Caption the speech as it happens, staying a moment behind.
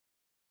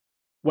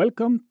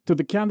Welcome to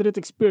the Candidate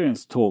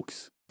Experience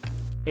Talks,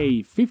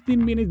 a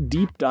 15-minute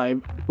deep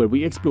dive where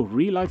we explore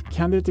real-life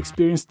candidate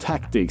experience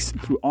tactics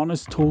through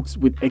honest talks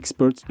with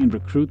experts in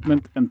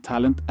recruitment and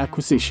talent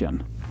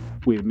acquisition.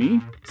 With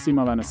me,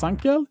 Sima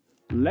Werner-Sankel.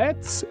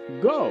 Let's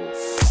go!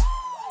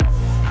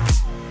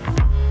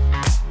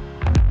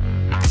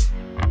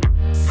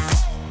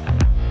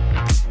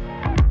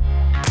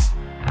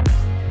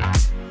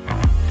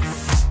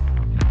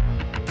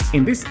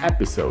 In this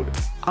episode,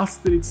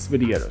 Astrid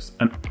Svederos,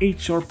 an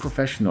HR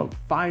professional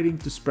fighting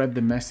to spread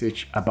the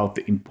message about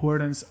the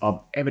importance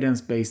of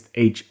evidence-based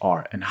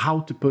HR and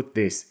how to put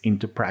this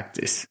into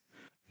practice.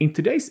 In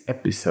today's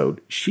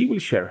episode, she will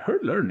share her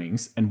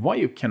learnings and why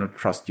you cannot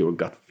trust your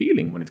gut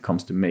feeling when it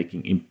comes to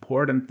making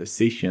important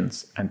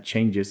decisions and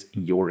changes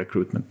in your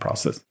recruitment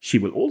process. She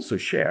will also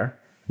share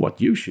what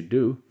you should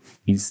do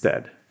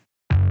instead.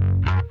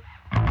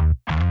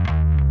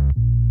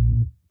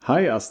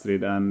 Hi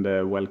Astrid, and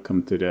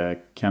welcome to the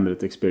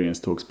Candidate Experience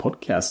Talks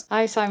podcast.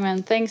 Hi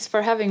Simon, thanks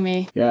for having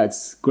me. Yeah,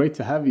 it's great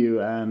to have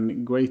you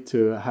and great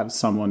to have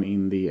someone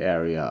in the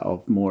area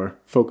of more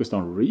focused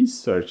on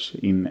research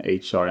in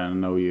HR. And I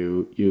know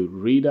you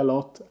read a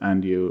lot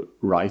and you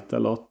write a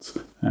lot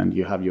and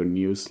you have your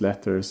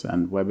newsletters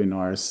and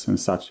webinars and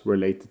such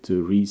related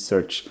to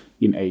research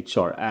in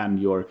HR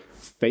and your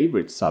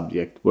favorite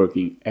subject,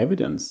 working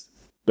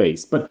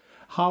evidence-based. But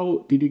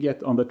how did you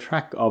get on the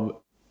track of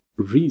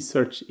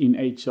research in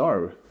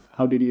HR?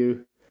 How did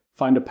you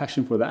find a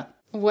passion for that?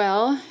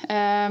 Well,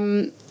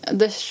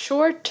 the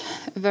short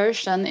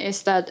version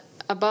is that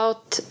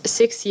about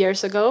 6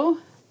 years ago,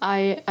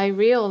 I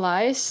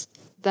realized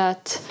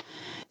that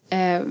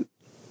I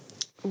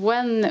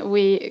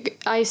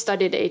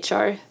studied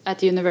HR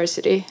at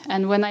university,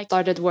 and when I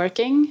started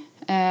working,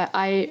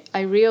 I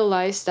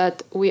realized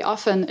that we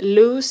often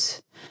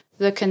lose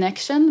the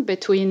connection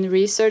between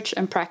research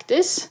and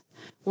practice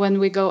when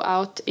we go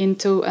out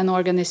into an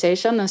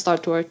organization and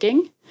start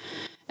working.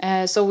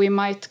 So we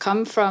might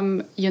come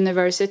from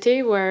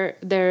university where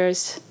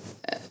there's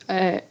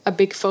a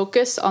big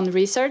focus on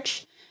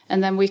research,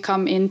 and then we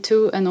come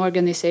into an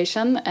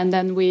organization and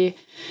then we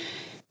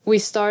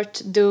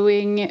start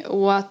doing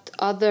what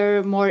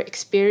other more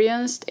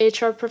experienced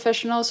HR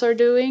professionals are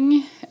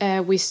doing.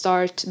 We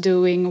start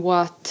doing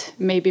what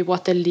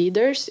the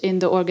leaders in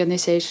the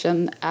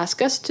organization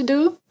ask us to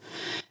do.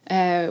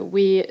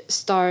 We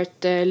start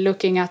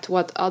looking at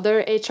what other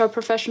HR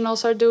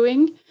professionals are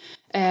doing,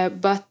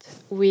 but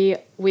we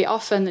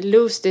often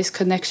lose this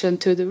connection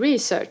to the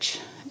research,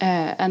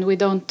 and we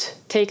don't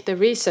take the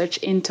research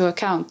into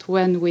account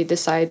when we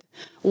decide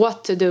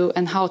what to do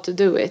and how to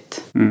do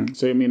it.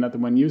 So you mean that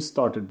when you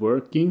started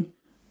working,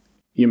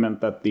 you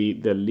meant that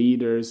the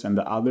leaders and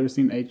the others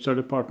in HR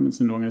departments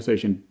in the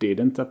organization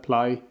didn't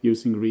apply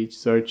using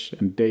research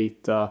and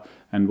data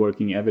and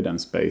working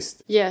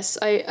evidence-based? Yes,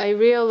 I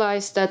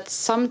realized that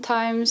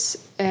sometimes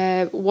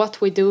what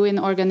we do in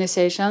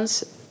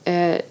organizations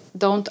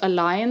don't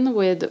align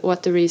with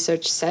what the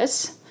research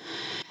says.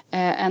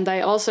 And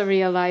I also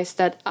realized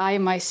that I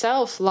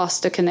myself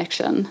lost the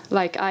connection.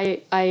 Like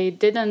I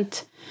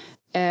didn't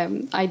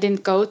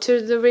go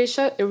to the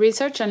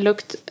research and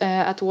looked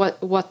at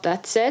what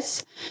that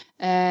says,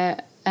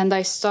 and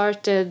I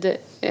started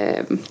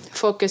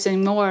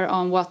focusing more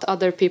on what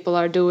other people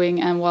are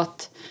doing and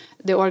what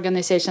the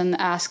organization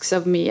asks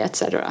of me,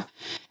 etc.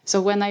 So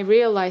when I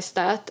realized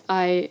that,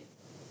 I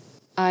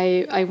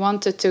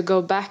wanted to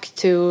go back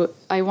to,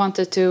 I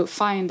wanted to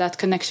find that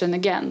connection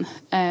again,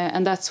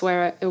 and that's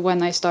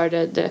when I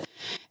started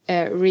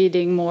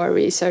reading more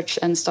research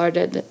and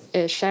started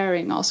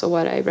sharing also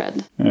what I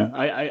read. Yeah,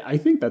 I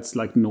think that's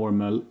like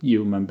normal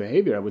human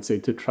behavior, I would say,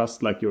 to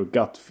trust like your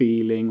gut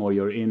feeling or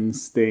your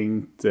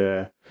instinct.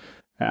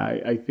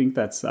 I think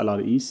that's a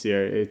lot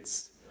easier.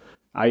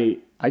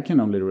 I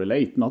can only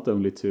relate not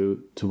only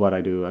to what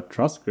I do at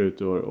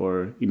TrustRecruit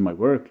or in my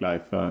work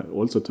life,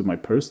 also to my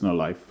personal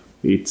life.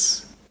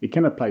 It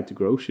can apply to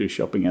grocery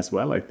shopping as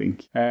well, I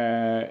think.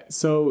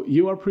 So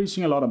you are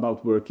preaching a lot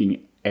about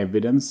working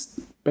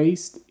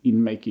evidence-based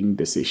in making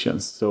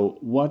decisions. So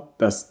what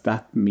does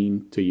that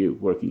mean to you,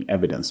 working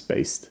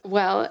evidence-based?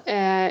 Well,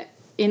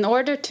 in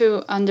order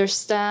to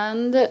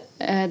understand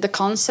the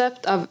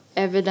concept of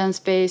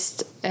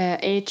evidence-based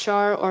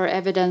HR or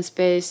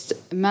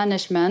evidence-based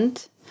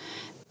management,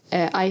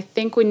 I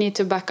think we need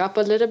to back up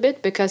a little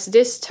bit, because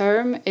this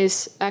term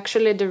is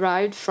actually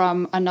derived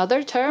from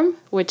another term,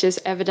 which is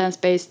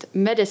evidence-based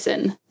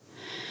medicine.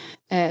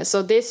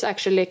 So this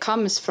actually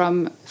comes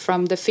from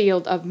the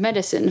field of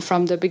medicine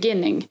from the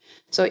beginning.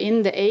 So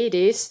in the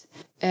 80s,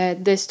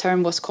 this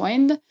term was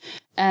coined,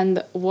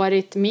 and what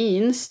it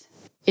means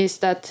is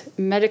that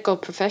medical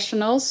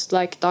professionals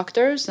like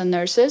doctors and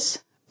nurses,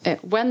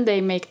 when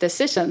they make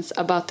decisions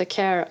about the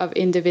care of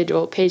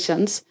individual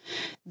patients,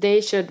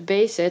 they should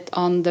base it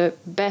on the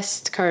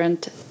best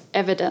current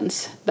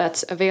evidence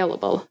that's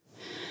available.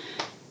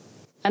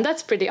 And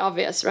that's pretty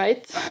obvious,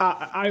 right?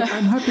 I'm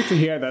happy to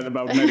hear that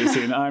about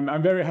medicine.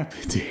 I'm very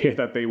happy to hear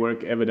that they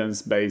work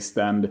evidence-based,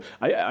 and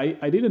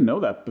I didn't know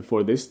that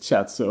before this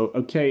chat. So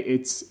okay,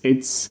 it's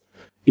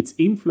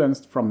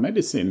influenced from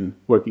medicine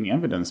working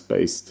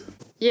evidence-based.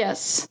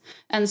 Yes,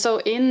 and so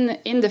in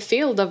the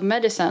field of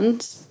medicine,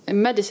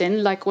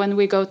 like when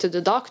we go to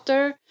the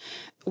doctor,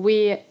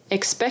 we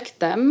expect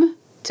them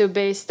to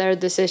base their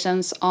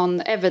decisions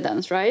on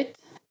evidence, right?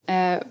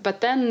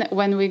 But then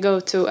when we go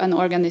to an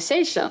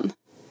organization,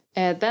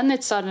 then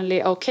it's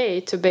suddenly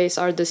okay to base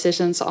our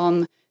decisions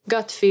on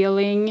gut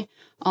feeling,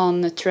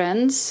 on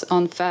trends,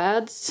 on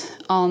fads,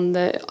 on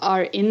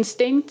our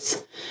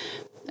instincts.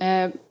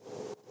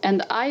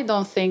 And I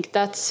don't think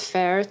that's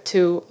fair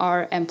to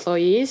our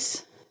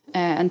employees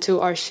and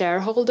to our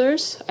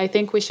shareholders. I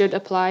think we should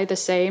apply the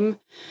same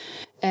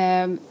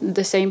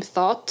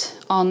thought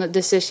on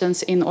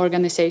decisions in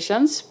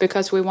organizations,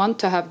 because we want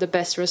to have the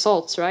best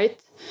results, right?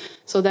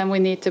 So then we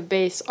need to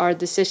base our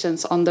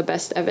decisions on the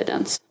best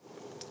evidence.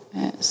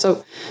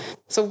 So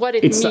what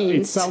it means...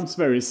 It sounds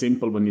very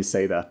simple when you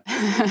say that.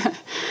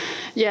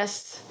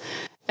 Yes,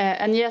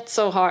 and yet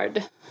so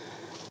hard.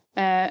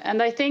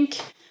 And I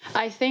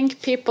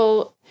think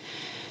people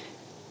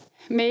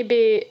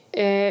maybe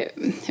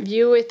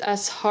view it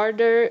as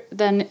harder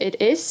than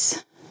it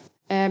is,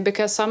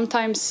 because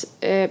sometimes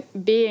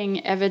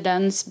being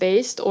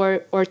evidence-based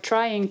or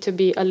trying to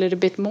be a little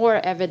bit more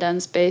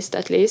evidence-based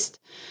at least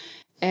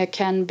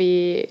can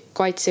be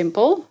quite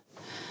simple.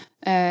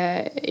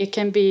 It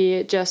can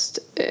be just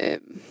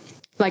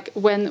like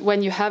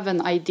when you have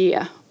an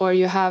idea, or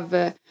you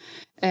have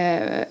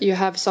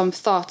some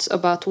thoughts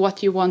about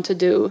what you want to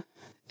do,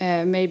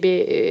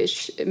 maybe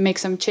make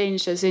some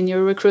changes in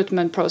your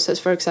recruitment process,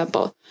 for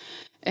example.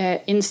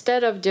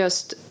 Instead of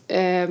just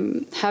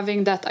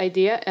having that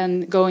idea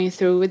and going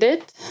through with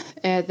it,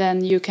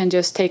 then you can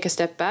just take a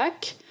step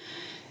back,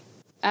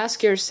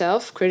 ask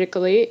yourself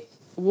critically,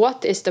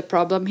 what is the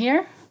problem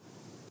here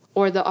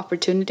or the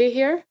opportunity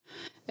here?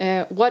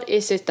 What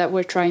is it that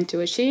we're trying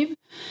to achieve?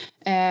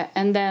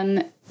 And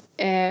then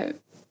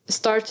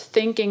start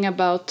thinking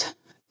about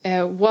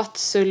what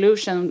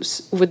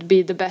solutions would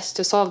be the best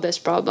to solve this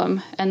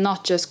problem, and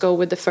not just go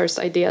with the first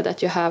idea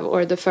that you have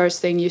or the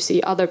first thing you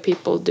see other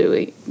people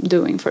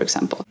doing, for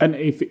example. And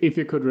if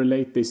you could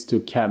relate this to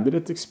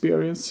candidate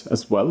experience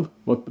as well,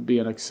 what would be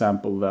an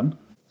example then?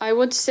 I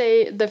would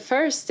say the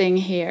first thing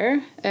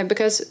here,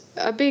 because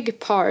a big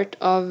part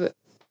of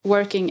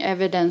working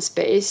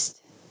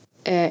evidence-based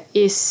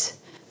is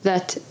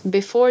that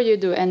before you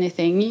do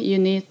anything, you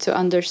need to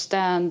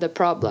understand the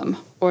problem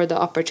or the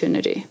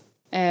opportunity.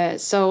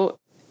 So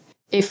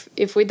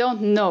if we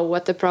don't know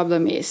what the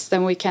problem is,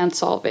 then we can't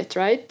solve it,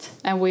 right?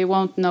 And we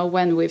won't know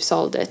when we've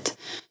solved it.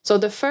 So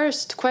the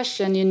first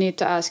question you need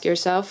to ask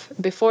yourself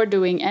before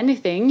doing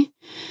anything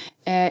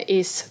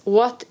is,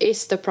 what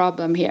is the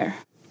problem here?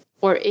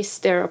 Or is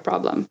there a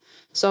problem?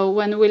 So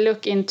when we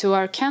look into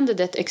our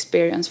candidate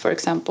experience, for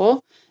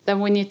example,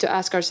 then we need to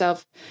ask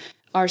ourselves,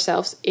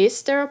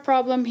 is there a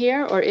problem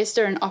here, or is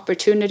there an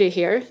opportunity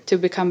here to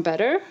become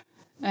better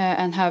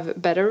and have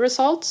better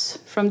results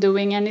from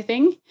doing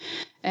anything?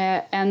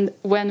 And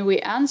when we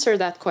answer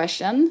that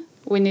question,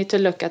 we need to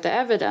look at the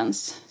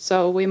evidence.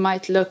 So we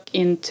might look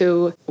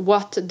into,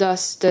 what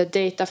does the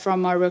data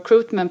from our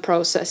recruitment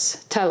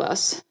process tell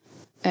us?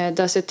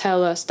 Does it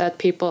tell us that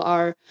people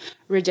are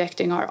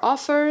rejecting our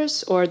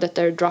offers, or that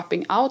they're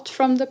dropping out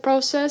from the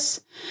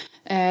process?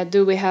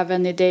 Do we have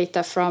any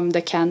data from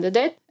the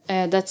candidate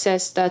that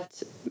says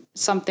that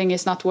something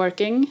is not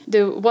working?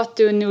 What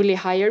do newly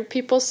hired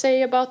people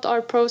say about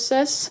our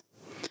process?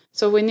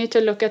 So we need to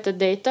look at the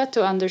data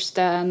to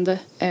understand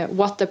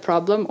what the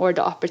problem or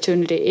the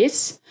opportunity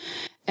is.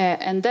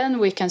 And then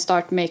we can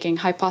start making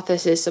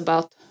hypotheses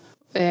about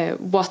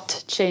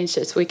what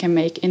changes we can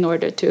make in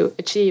order to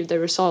achieve the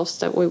results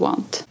that we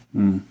want.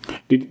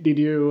 Did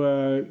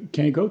you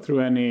can you go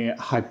through any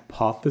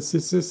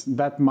hypotheses?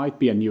 That might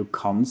be a new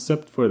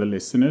concept for the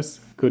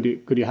listeners. Could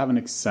you have an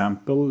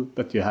example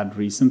that you had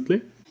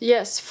recently?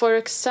 Yes, for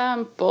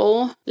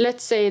example,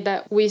 let's say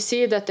that we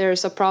see that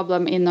there's a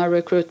problem in our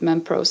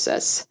recruitment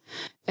process.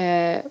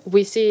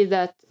 We see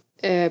that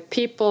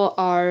people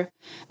are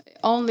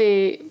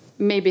only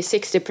maybe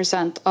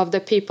 60% of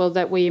the people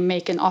that we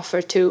make an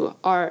offer to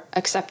are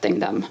accepting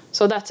them.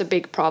 So that's a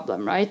big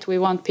problem, right? We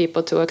want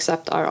people to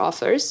accept our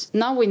offers.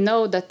 Now we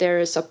know that there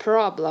is a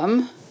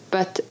problem,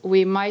 but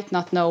we might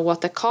not know what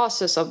the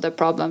causes of the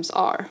problems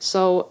are.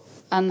 So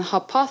an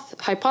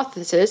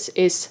hypothesis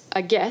is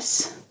a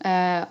guess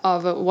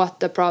of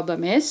what the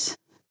problem is,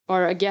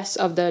 or a guess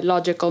of the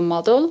logical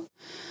model.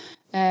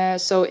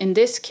 So in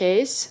this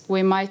case,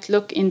 we might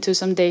look into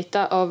some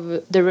data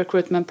of the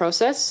recruitment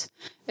process.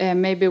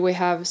 Maybe we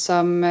have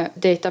some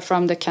data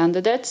from the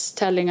candidates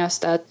telling us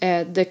that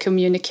the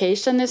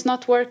communication is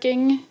not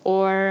working,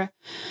 or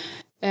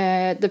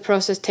the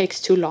process takes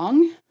too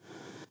long.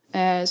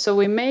 So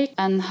we make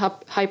an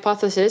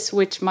hypothesis,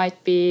 which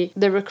might be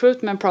the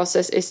recruitment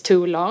process is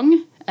too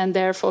long, and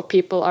therefore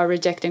people are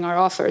rejecting our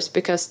offers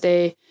because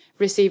they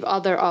receive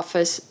other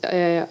offers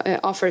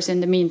in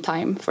the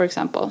meantime, for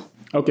example.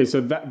 Okay,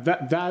 so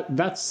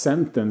that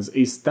sentence,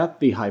 is that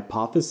the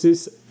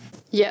hypothesis?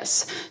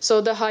 Yes.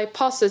 So the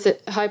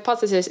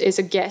hypothesis is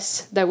a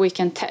guess that we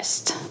can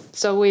test.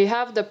 So we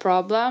have the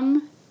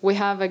problem, we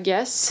have a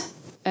guess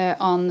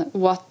on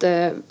what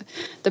the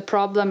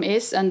problem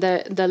is and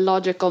the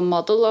logical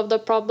model of the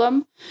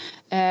problem.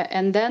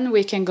 And then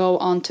we can go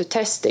on to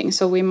testing.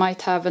 So we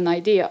might have an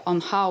idea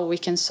on how we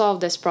can solve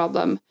this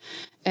problem.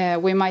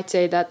 We might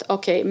say that,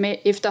 okay,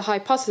 if the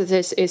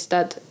hypothesis is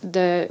that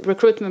the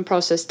recruitment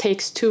process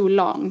takes too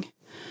long,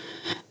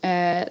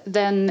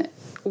 then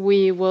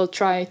we will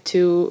try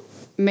to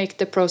make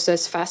the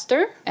process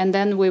faster, and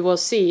then we will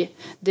see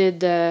did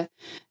the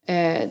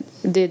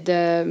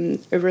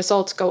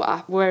results go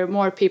up? Were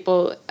more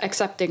people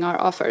accepting our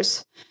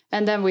offers?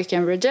 And then we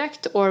can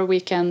reject, or we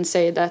can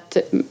say that,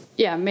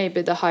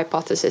 maybe the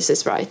hypothesis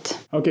is right.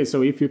 Okay,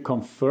 so if you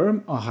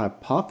confirm a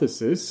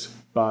hypothesis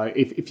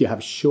if you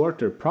have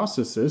shorter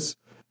processes,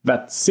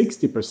 that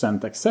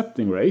 60%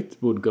 accepting rate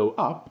would go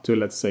up to,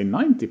 let's say,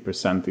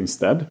 90%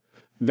 instead.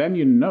 Then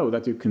you know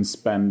that you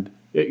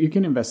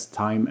can invest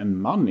time and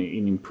money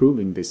in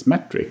improving this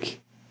metric.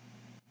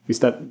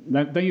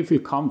 Then you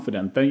feel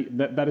confident.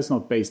 That is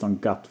not based on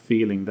gut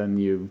feeling. Then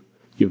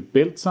you've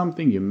built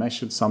something, you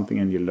measured something,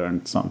 and you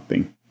learned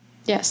something.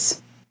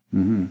 Yes.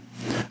 Mm-hmm.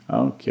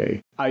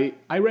 Okay.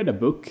 I read a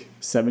book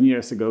 7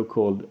 years ago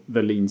called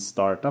The Lean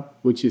Startup,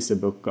 which is a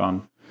book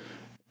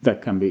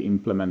that can be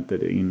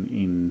implemented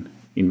in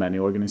many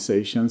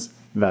organizations,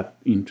 that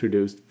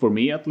introduced, for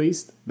me at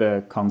least,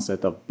 the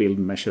concept of build,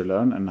 measure,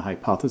 learn, and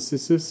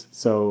hypotheses.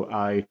 So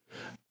I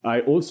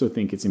also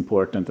think it's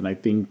important, and I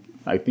think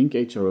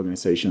HR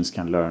organizations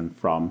can learn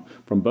from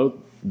both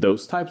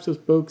those types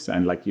of books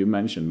and, like you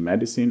mentioned,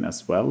 medicine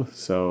as well.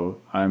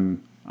 So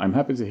I'm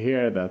happy to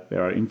hear that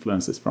there are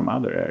influences from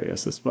other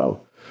areas as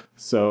well.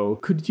 So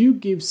could you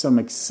give some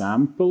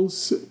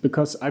examples?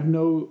 Because I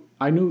know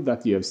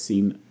that you have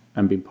seen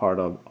and been part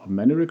of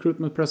many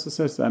recruitment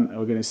processes and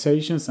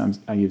organizations,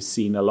 and you've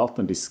seen a lot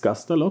and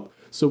discussed a lot.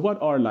 So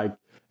what are like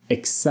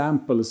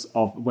examples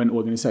of when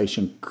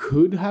organization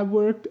could have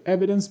worked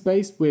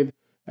evidence-based with,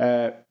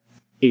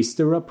 is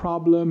there a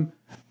problem,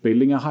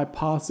 building a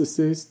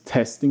hypothesis,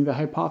 testing the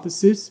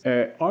hypothesis?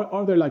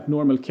 Are there like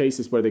normal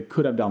cases where they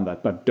could have done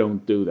that but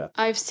don't do that?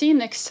 I've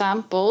seen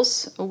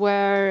examples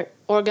where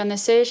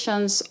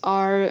organizations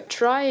are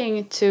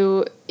trying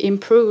to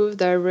improve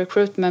their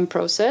recruitment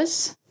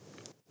process.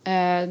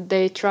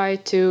 They try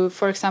to,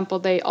 for example,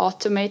 they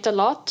automate a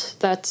lot.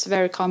 That's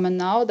very common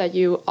now, that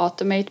you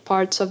automate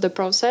parts of the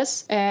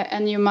process.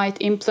 And you might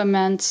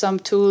implement some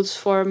tools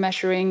for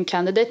measuring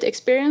candidate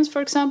experience,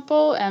 for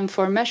example, and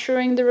for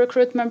measuring the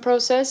recruitment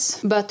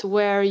process. But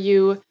where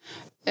you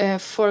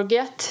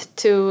forget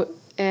to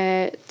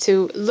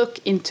look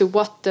into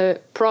what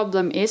the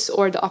problem is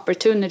or the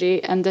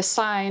opportunity and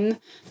design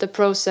the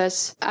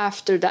process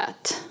after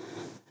that.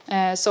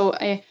 So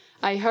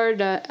I heard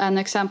an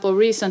example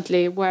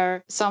recently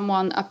where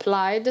someone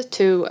applied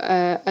to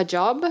a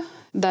job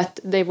that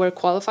they were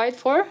qualified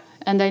for,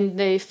 and then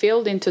they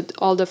filled into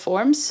all the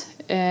forms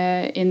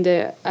in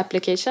the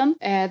application.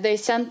 They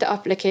sent the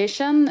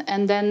application,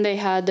 and then they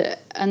had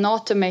an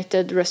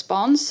automated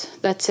response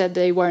that said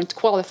they weren't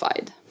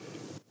qualified.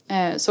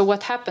 So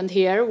what happened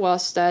here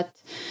was that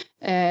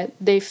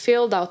they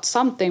filled out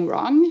something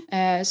wrong.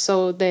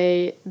 So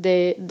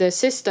the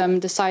system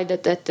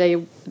decided that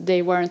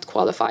they weren't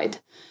qualified.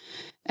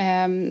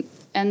 And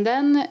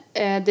then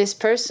this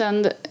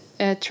person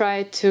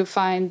tried to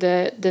find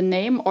the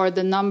name or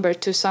the number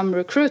to some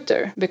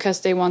recruiter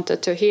because they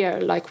wanted to hear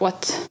like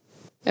what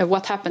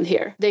happened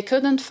here. They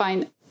couldn't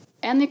find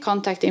any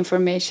contact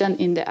information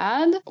in the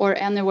ad or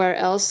anywhere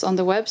else on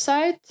the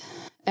website.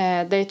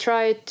 They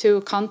tried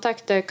to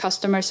contact the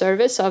customer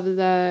service of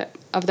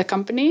the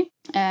company,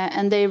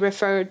 and they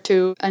referred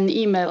to an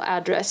email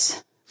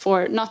address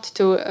for not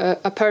to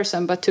a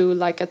person but to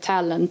like a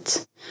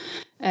talent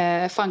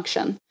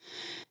function.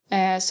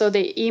 So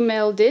they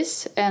emailed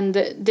this and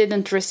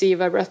didn't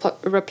receive a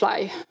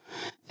reply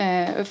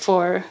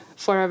for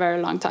a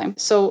very long time.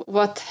 So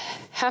what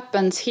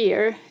happens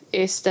here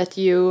is that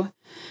you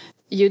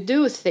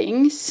do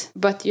things,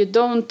 but you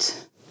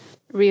don't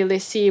really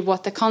see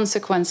what the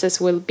consequences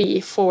will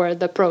be for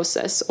the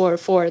process or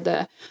for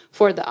the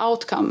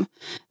outcome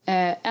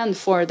and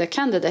for the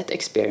candidate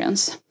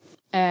experience.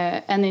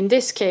 And in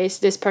this case,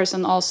 this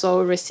person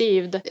also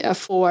received a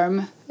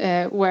form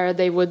where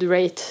they would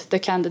rate the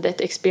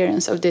candidate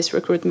experience of this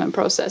recruitment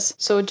process.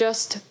 So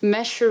just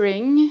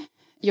measuring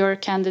your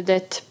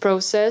candidate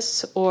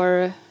process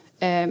or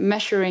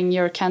measuring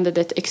your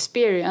candidate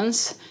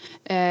experience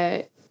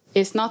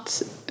is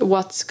not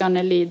what's going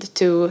to lead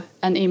to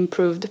an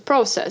improved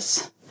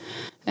process.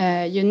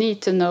 You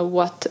need to know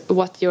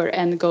what your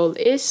end goal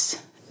is,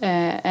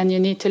 and you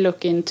need to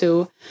look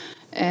into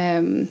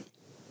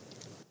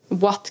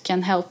what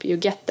can help you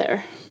get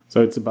there.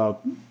 So it's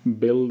about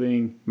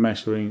building,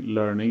 measuring,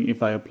 learning.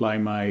 If I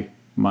apply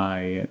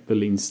the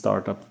lean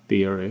startup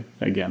theory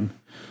again,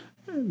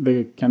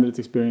 the Candidate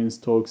Experience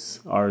Talks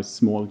are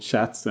small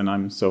chats, and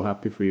I'm so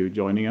happy for you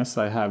joining us.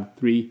 I have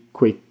 3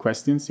 quick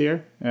questions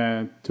here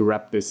to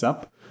wrap this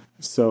up.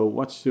 So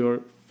what's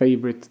your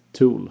favorite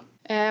tool?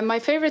 My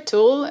favorite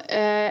tool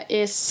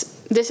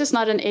this is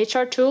not an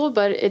HR tool,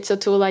 but it's a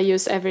tool I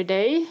use every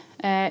day.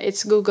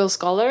 It's Google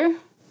Scholar.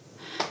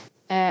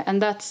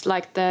 And that's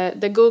like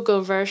the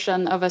Google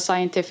version of a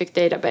scientific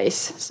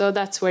database. So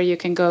that's where you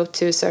can go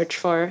to search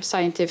for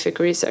scientific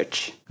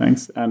research.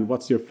 Thanks. And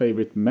what's your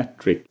favorite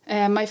metric?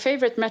 My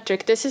favorite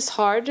metric, this is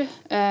hard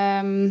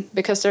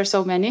because there's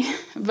so many.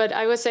 But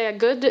I would say a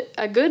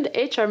good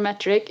HR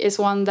metric is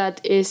one that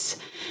is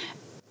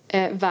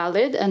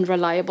valid and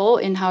reliable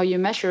in how you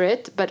measure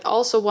it, but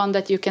also one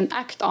that you can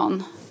act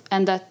on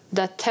and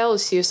that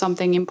tells you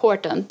something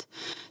important.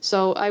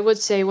 So I would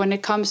say when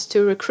it comes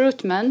to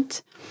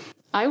recruitment,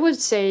 I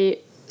would say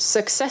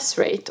success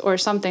rate or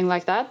something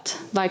like that,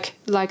 like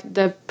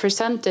the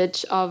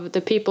percentage of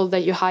the people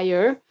that you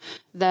hire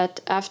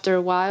that after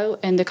a while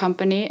in the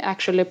company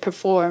actually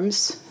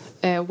performs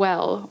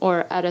well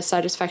or at a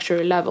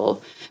satisfactory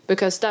level,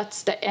 because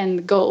that's the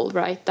end goal,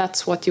 right?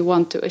 That's what you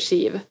want to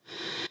achieve.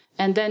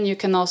 And then you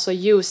can also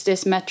use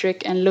this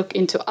metric and look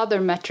into other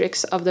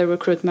metrics of the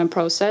recruitment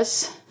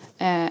process,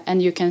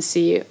 and you can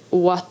see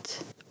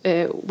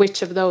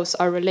which of those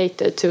are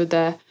related to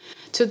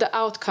the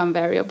outcome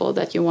variable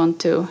that you want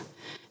to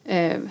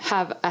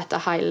have at a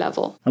high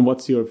level. And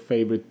what's your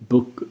favorite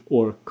book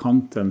or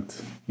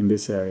content in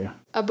this area?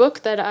 A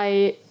book that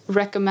I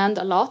recommend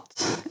a lot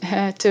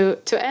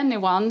to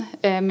anyone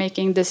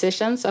making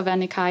decisions of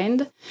any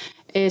kind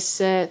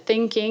is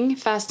Thinking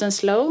Fast and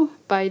Slow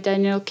by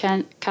Daniel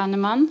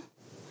Kahneman.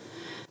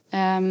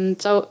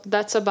 So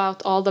that's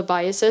about all the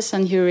biases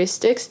and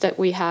heuristics that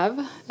we have,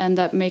 and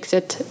that makes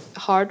it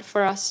hard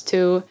for us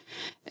to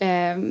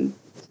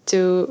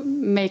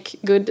make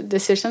good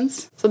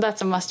decisions. So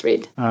that's a must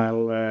read.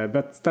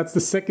 That's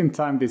the second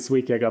time this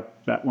week I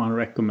got that one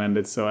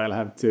recommended, so I'll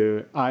have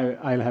to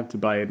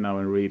buy it now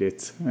and read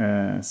it.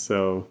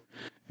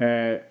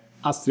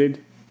 Astrid,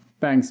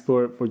 thanks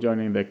for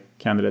joining the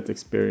Candidate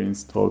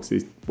Experience Talks.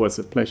 It was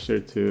a pleasure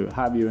to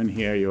have you and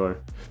hear your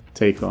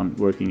take on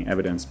working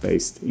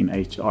evidence-based in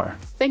HR.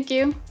 Thank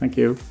you. Thank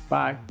you.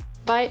 Bye.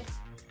 Bye.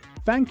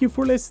 Thank you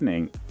for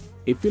listening.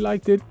 If you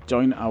liked it,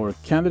 join our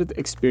Candidate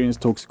Experience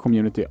Talks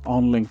community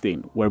on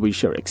LinkedIn, where we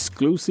share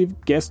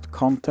exclusive guest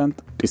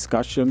content,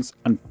 discussions,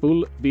 and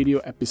full video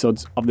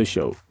episodes of the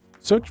show.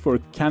 Search for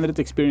Candidate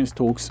Experience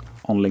Talks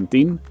on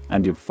LinkedIn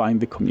and you'll find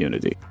the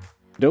community.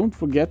 Don't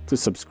forget to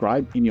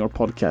subscribe in your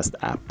podcast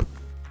app.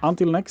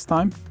 Until next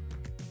time,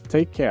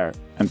 take care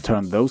and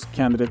turn those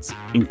candidates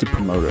into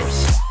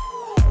promoters.